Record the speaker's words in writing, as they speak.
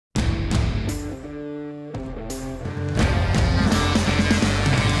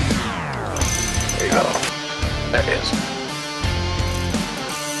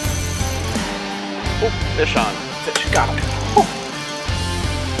fish on. Fish, got him.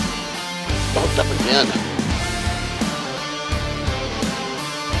 Hooked up again.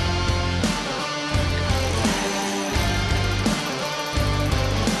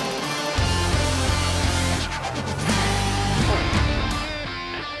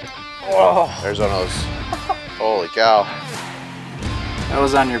 Oh. There's one of those. Holy cow. That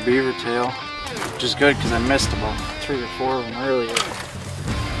was on your Beavertail, which is good because I missed about 3 or 4 of them earlier.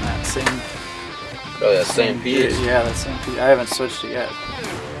 That same. Oh, that same piece? Yeah, that same piece. I haven't switched it yet.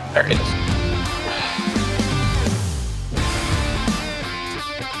 There it is.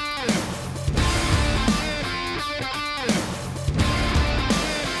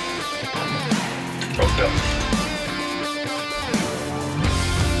 Hooked up.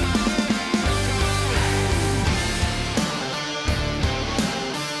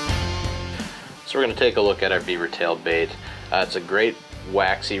 So we're going to take a look at our Beavertail bait. It's a great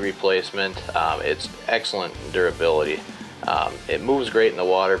waxy replacement. It's excellent durability. It moves great in the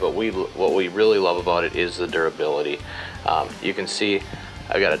water, but what we really love about it is the durability. You can see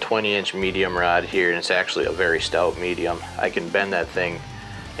I've got a 20-inch medium rod here, and it's actually a very stout medium. I can bend that thing,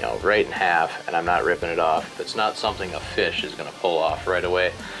 you know, right in half, and I'm not ripping it off. It's not something a fish is going to pull off right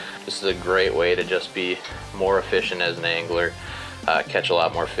away. This is a great way to just be more efficient as an angler. Catch a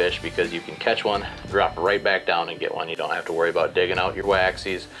lot more fish because you can catch one, drop right back down and get one. You don't have to worry about digging out your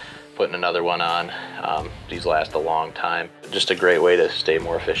waxies, putting another one on. These last a long time. Just a great way to stay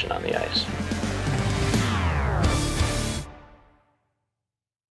more efficient on the ice.